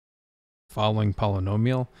following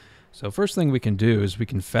polynomial. So first thing we can do is we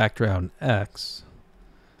can factor out an x,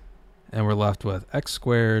 and we're left with x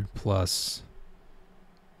squared plus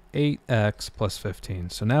 8x plus 15.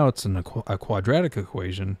 So now it's a quadratic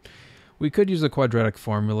equation. We could use a quadratic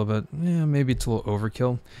formula, but maybe it's a little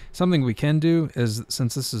overkill. Something we can do is,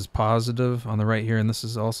 since this is positive on the right here, and this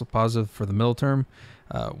is also positive for the middle term,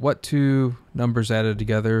 what two numbers added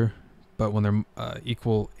together, but when they're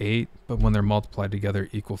equal 8, but when they're multiplied together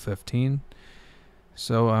equal 15.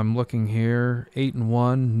 So I'm looking here, 8 and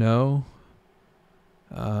 1, no.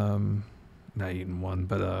 Not 8 and 1,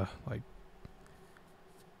 but like,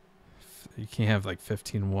 you can't have like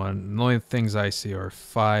 15 and 1. The only things I see are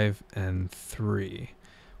 5 and 3,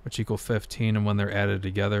 which equal 15, and when they're added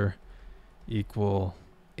together equal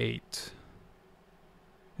 8.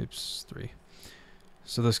 Oops, 3.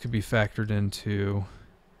 So this could be factored into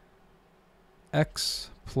x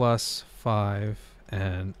plus 5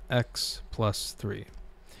 and x plus 3.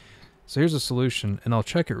 So here's a solution, and I'll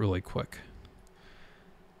check it really quick.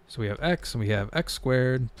 So we have x, and we have x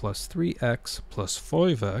squared plus 3x plus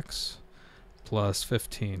 5x plus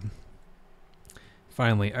 15.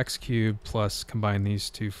 Finally, x cubed plus, combine these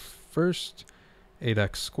two first,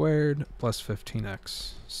 8x squared plus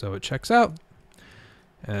 15x. So it checks out.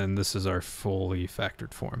 And this is our fully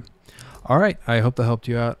factored form. All right, I hope that helped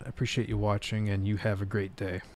you out. I appreciate you watching, and you have a great day.